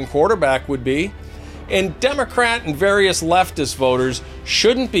starting quarterback would be. And Democrat and various leftist voters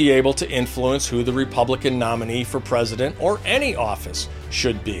shouldn't be able to influence who the Republican nominee for president or any office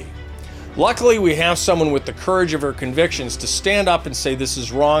should be. Luckily, we have someone with the courage of her convictions to stand up and say this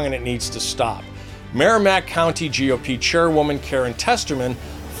is wrong and it needs to stop. Merrimack County GOP Chairwoman Karen Testerman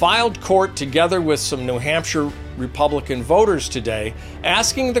filed court together with some New Hampshire Republican voters today,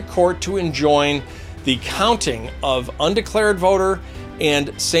 asking the court to enjoin the counting of undeclared voter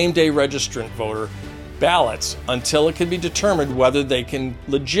and same-day registrant voter ballots until it can be determined whether they can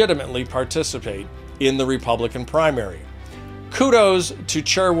legitimately participate in the Republican primary. Kudos to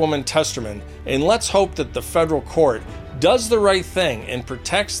Chairwoman Testerman, and let's hope that the federal court does the right thing and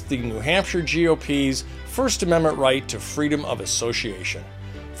protects the New Hampshire GOP's First Amendment right to freedom of association.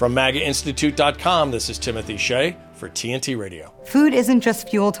 From MAGAInstitute.com, this is Timothy Shea for TNT Radio. Food isn't just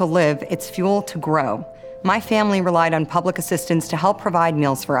fuel to live, it's fuel to grow. My family relied on public assistance to help provide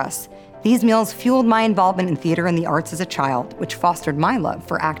meals for us. These meals fueled my involvement in theater and the arts as a child, which fostered my love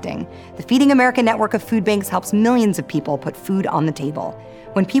for acting. The Feeding America network of food banks helps millions of people put food on the table.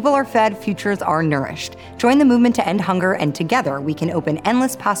 When people are fed, futures are nourished. Join the movement to end hunger, and together we can open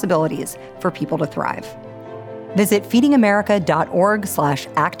endless possibilities for people to thrive. Visit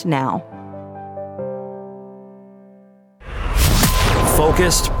feedingamerica.org/actnow.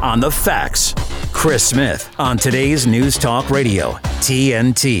 Focused on the facts. Chris Smith on today's News Talk Radio,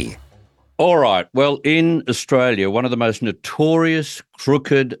 TNT. All right. Well, in Australia, one of the most notorious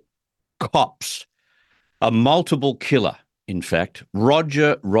crooked cops, a multiple killer, in fact,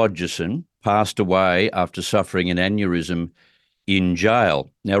 Roger Rogerson, passed away after suffering an aneurysm in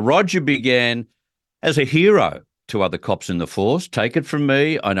jail. Now, Roger began as a hero to other cops in the force. Take it from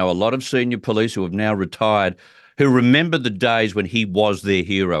me, I know a lot of senior police who have now retired who remember the days when he was their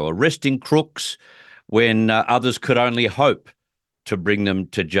hero, arresting crooks when others could only hope to bring them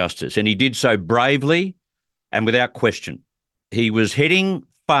to justice. And he did so bravely and without question. He was heading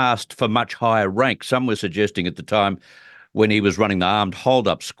fast for much higher rank. Some were suggesting at the time when he was running the armed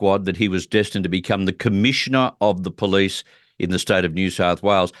hold-up squad that he was destined to become the commissioner of the police in the state of New South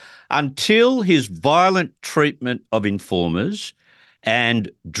Wales, until his violent treatment of informers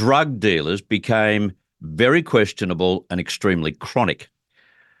and drug dealers became very questionable and extremely chronic.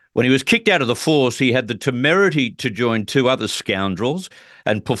 When he was kicked out of the force, he had the temerity to join two other scoundrels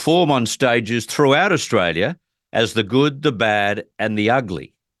and perform on stages throughout Australia as the good, the bad and the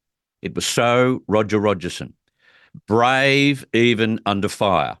ugly. It was so Roger Rogerson, brave even under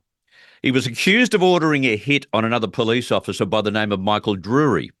fire. He was accused of ordering a hit on another police officer by the name of Michael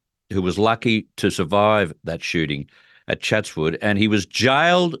Drury, who was lucky to survive that shooting at Chatswood, and he was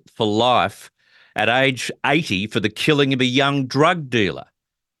jailed for life at age 80 for the killing of a young drug dealer.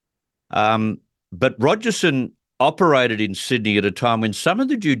 But Rogerson operated in Sydney at a time when some of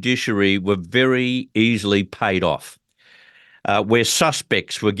the judiciary were very easily paid off, where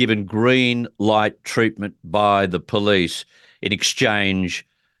suspects were given green light treatment by the police in exchange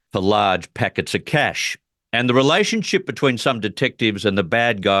for large packets of cash. And the relationship between some detectives and the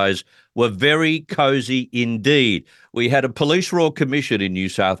bad guys were very cosy indeed. We had a Police Royal Commission in New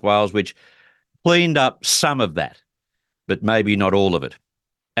South Wales which cleaned up some of that, but maybe not all of it.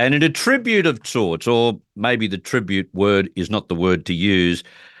 And in a tribute of sorts, or maybe the tribute word is not the word to use,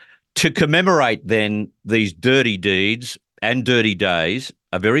 to commemorate then these dirty deeds and dirty days,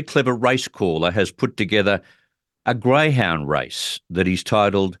 a very clever race caller has put together a greyhound race that he's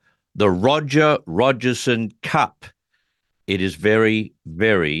titled the Roger Rogerson Cup. It is very,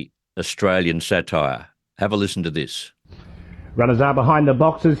 very Australian satire. Have a listen to this. Runners are behind the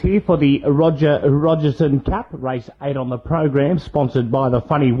boxes here for the Roger Rogerson Cup, race 8 on the program, sponsored by the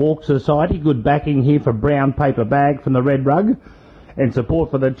Funny Walk Society. Good backing here for Brown Paper Bag from the Red Rug. And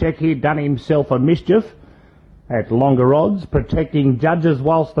support for the check here, done himself a mischief at longer odds, protecting judges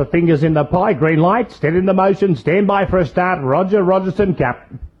whilst the finger's in the pie. Green light, steady in the motion, stand by for a start, Roger Rogerson Cup.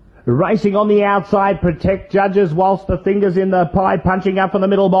 Racing on the outside, protect judges whilst the fingers in the pie, punching up for the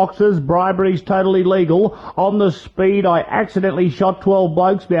middle boxes. Bribery's totally legal. On the speed, I accidentally shot 12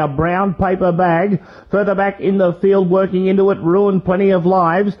 blokes. Now Brown Paper Bag. Further back in the field, working into it, ruined plenty of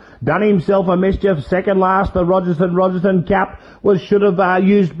lives. Done himself a mischief. Second last, the Rogerson Cup should have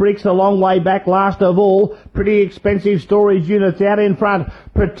used bricks a long way back. Last of all, pretty expensive storage units out in front,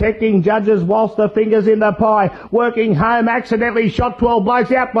 protecting judges whilst the fingers in the pie. Working home, accidentally shot 12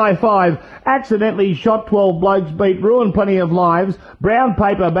 blokes out by 5. Accidentally shot 12 blokes, beat, ruined plenty of lives. Brown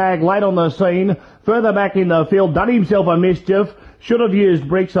Paper Bag late on the scene. Further back in the field, done himself a mischief. Should have used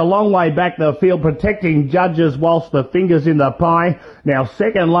bricks a long way back the field, protecting judges whilst the fingers in the pie. Now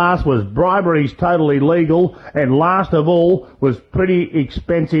second last was Bribery's totally legal, and last of all was pretty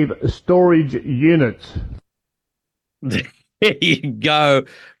expensive storage units. There you go.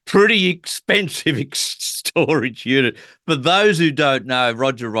 Pretty expensive storage unit. For those who don't know,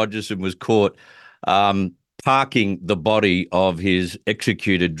 Roger Rogerson was caught parking the body of his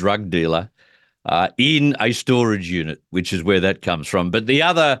executed drug dealer in a storage unit, which is where that comes from. But the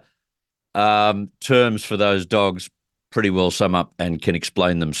other terms for those dogs pretty well sum up and can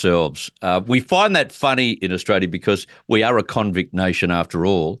explain themselves. We find that funny in Australia because we are a convict nation after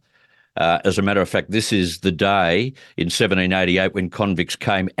all. As a matter of fact, this is the day in 1788 when convicts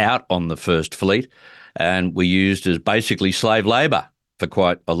came out on the First Fleet and were used as basically slave labour for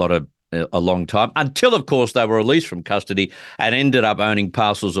quite a long time, until, of course, they were released from custody and ended up owning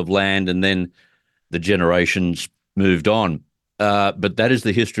parcels of land, and then the generations moved on. But that is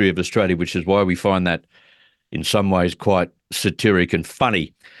the history of Australia, which is why we find that in some ways quite satiric and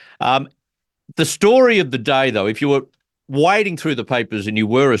funny. The story of the day, though, if you were wading through the papers and you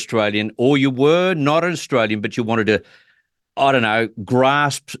were Australian, or you were not Australian but you wanted to, I don't know,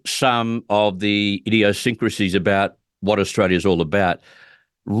 grasp some of the idiosyncrasies about what Australia is all about,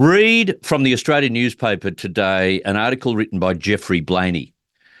 read from the Australian newspaper today an article written by Geoffrey Blaney.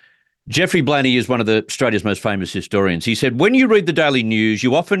 Geoffrey Blaney is one of Australia's most famous historians. He said, when you read the Daily News,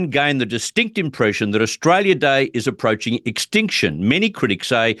 you often gain the distinct impression that Australia Day is approaching extinction. Many critics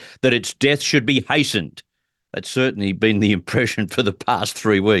say that its death should be hastened. That's certainly been the impression for the past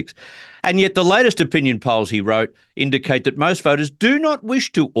 3 weeks. And yet the latest opinion polls, he wrote, indicate that most voters do not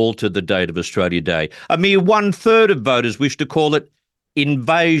wish to alter the date of Australia Day. A mere 1/3 of voters wish to call it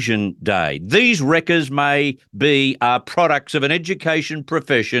Invasion Day. These wreckers are products of an education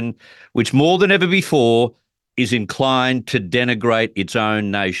profession which more than ever before is inclined to denigrate its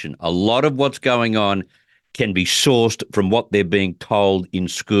own nation. A lot of what's going on can be sourced from what they're being told in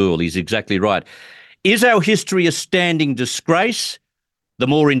school. He's exactly right. Is our history a standing disgrace? The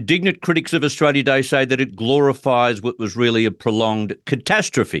more indignant critics of Australia Day say that it glorifies what was really a prolonged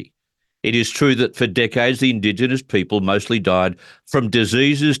catastrophe. It is true that for decades the Indigenous people mostly died from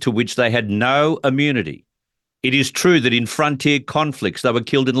diseases to which they had no immunity. It is true that in frontier conflicts they were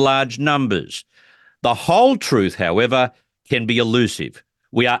killed in large numbers. The whole truth, however, can be elusive.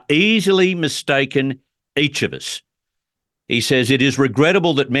 We are easily mistaken, each of us. He says, it is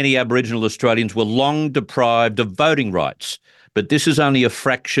regrettable that many Aboriginal Australians were long deprived of voting rights, but this is only a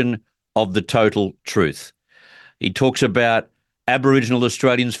fraction of the total truth. He talks about Aboriginal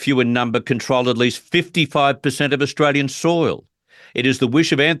Australians, few in number, control at least 55% of Australian soil. It is the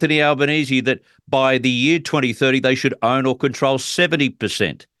wish of Anthony Albanese that by the year 2030 they should own or control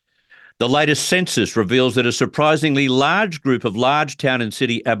 70%. The latest census reveals that a surprisingly large group of large town and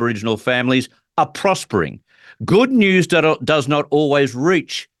city Aboriginal families are prospering. Good news does not always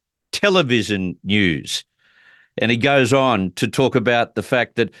reach television news. And he goes on to talk about the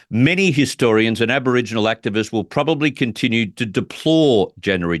fact that many historians and Aboriginal activists will probably continue to deplore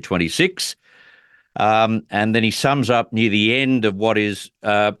January 26. And then he sums up near the end of what is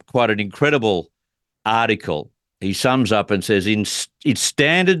quite an incredible article. He sums up and says, its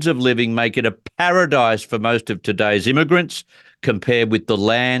standards of living make it a paradise for most of today's immigrants compared with the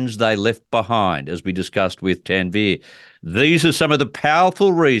lands they left behind, as we discussed with Tanveer. These are some of the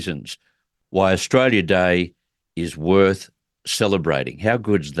powerful reasons why Australia Day is worth celebrating. How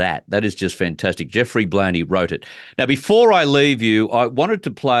good's that? That is just fantastic. Jeffrey Blaney wrote it. Now, before I leave you, I wanted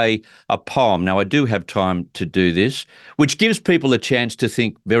to play a poem. Now, I do have time to do this, which gives people a chance to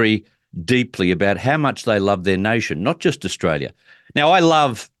think very deeply about how much they love their nation, not just Australia. Now, I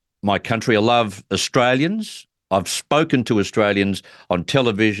love my country. I love Australians. I've spoken to Australians on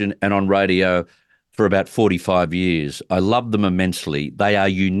television and on radio for about 45 years. I love them immensely. They are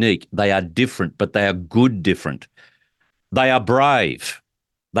unique. They are different, but they are good different. They are brave.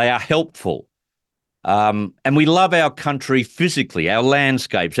 They are helpful. And we love our country physically, our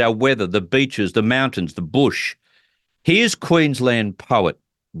landscapes, our weather, the beaches, the mountains, the bush. Here's Queensland poet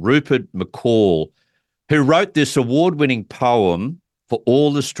Rupert McCall, who wrote this award-winning poem for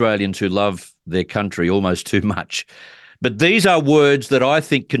all Australians who love their country almost too much. But these are words that I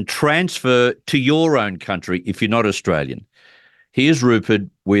think can transfer to your own country if you're not Australian. Here's Rupert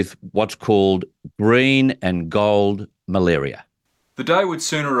with what's called green and gold malaria. The day would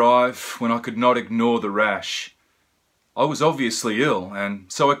soon arrive when I could not ignore the rash. I was obviously ill,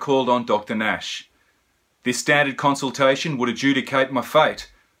 and so I called on Dr. Nash. This standard consultation would adjudicate my fate.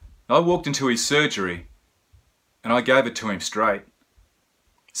 I walked into his surgery, and I gave it to him straight.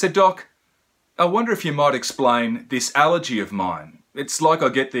 Said, Doc, I wonder if you might explain this allergy of mine. It's like I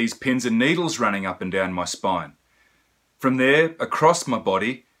get these pins and needles running up and down my spine. From there, across my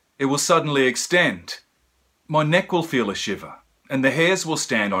body, it will suddenly extend. My neck will feel a shiver, and the hairs will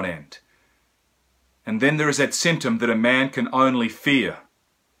stand on end. And then there is that symptom that a man can only fear.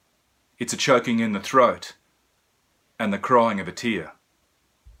 It's a choking in the throat, and the crying of a tear.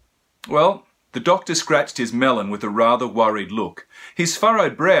 Well, the doctor scratched his melon with a rather worried look. His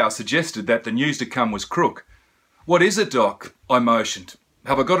furrowed brow suggested that the news to come was crook. What is it, Doc? I motioned.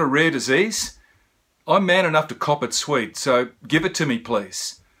 Have I got a rare disease? I'm man enough to cop it sweet, so give it to me,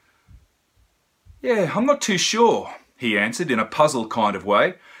 please. Yeah, I'm not too sure, he answered in a puzzled kind of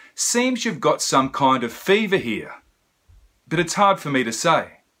way. Seems you've got some kind of fever here. But it's hard for me to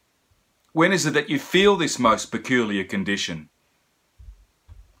say. When is it that you feel this most peculiar condition?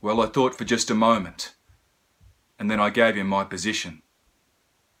 Well, I thought for just a moment, and then I gave him my position.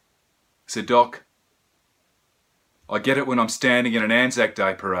 Said, Doc, I get it when I'm standing in an Anzac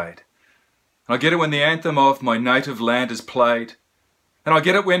Day parade. And I get it when the anthem of my native land is played. And I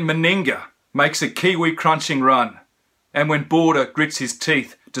get it when Meninga makes a Kiwi crunching run. And when Border grits his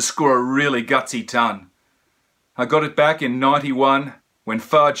teeth to score a really gutsy ton. I got it back in 91 when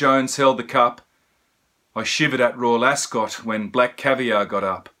Far Jones held the cup. I shivered at Royal Ascot when Black Caviar got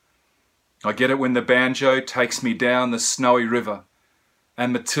up. I get it when the banjo takes me down the snowy river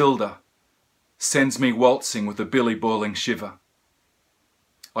and Matilda sends me waltzing with a billy boiling shiver.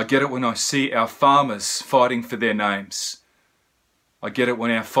 I get it when I see our farmers fighting for their names. I get it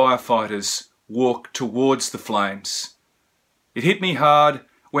when our firefighters walk towards the flames. It hit me hard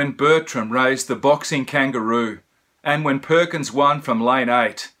when Bertram raised the boxing kangaroo and when Perkins won from lane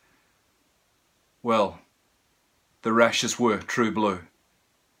 8. Well, the rashes were true blue.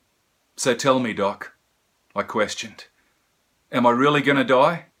 So tell me, Doc, I questioned, am I really going to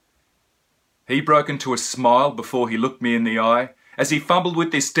die? He broke into a smile before he looked me in the eye as he fumbled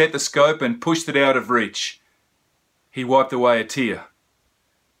with his stethoscope and pushed it out of reach. He wiped away a tear,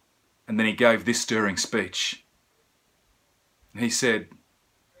 and then he gave this stirring speech. He said,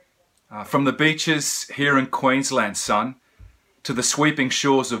 from the beaches here in Queensland, son, to the sweeping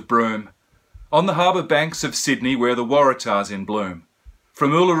shores of Broome, on the harbour banks of Sydney where the Waratah's in bloom,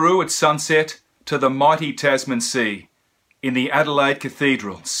 from Uluru at sunset to the mighty Tasman Sea, in the Adelaide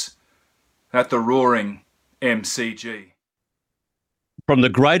cathedrals, at the roaring MCG. From the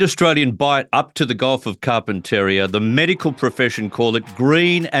Great Australian Bight up to the Gulf of Carpentaria, the medical profession call it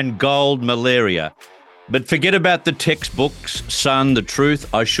green and gold malaria. But forget about the textbooks, son, the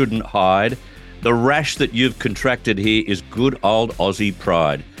truth I shouldn't hide. The rash that you've contracted here is good old Aussie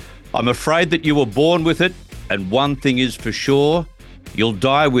pride. I'm afraid that you were born with it, and one thing is for sure, you'll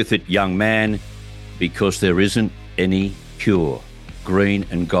die with it, young man, because there isn't any cure. Green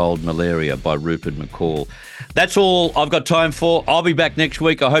and Gold Malaria by Rupert McCall. That's all I've got time for. I'll be back next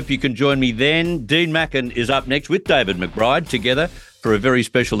week. I hope you can join me then. Dean Mackin is up next with David McBride together for a very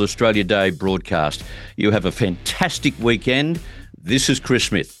special Australia Day broadcast. You have a fantastic weekend. This is Chris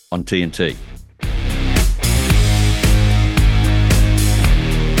Smith on TNT.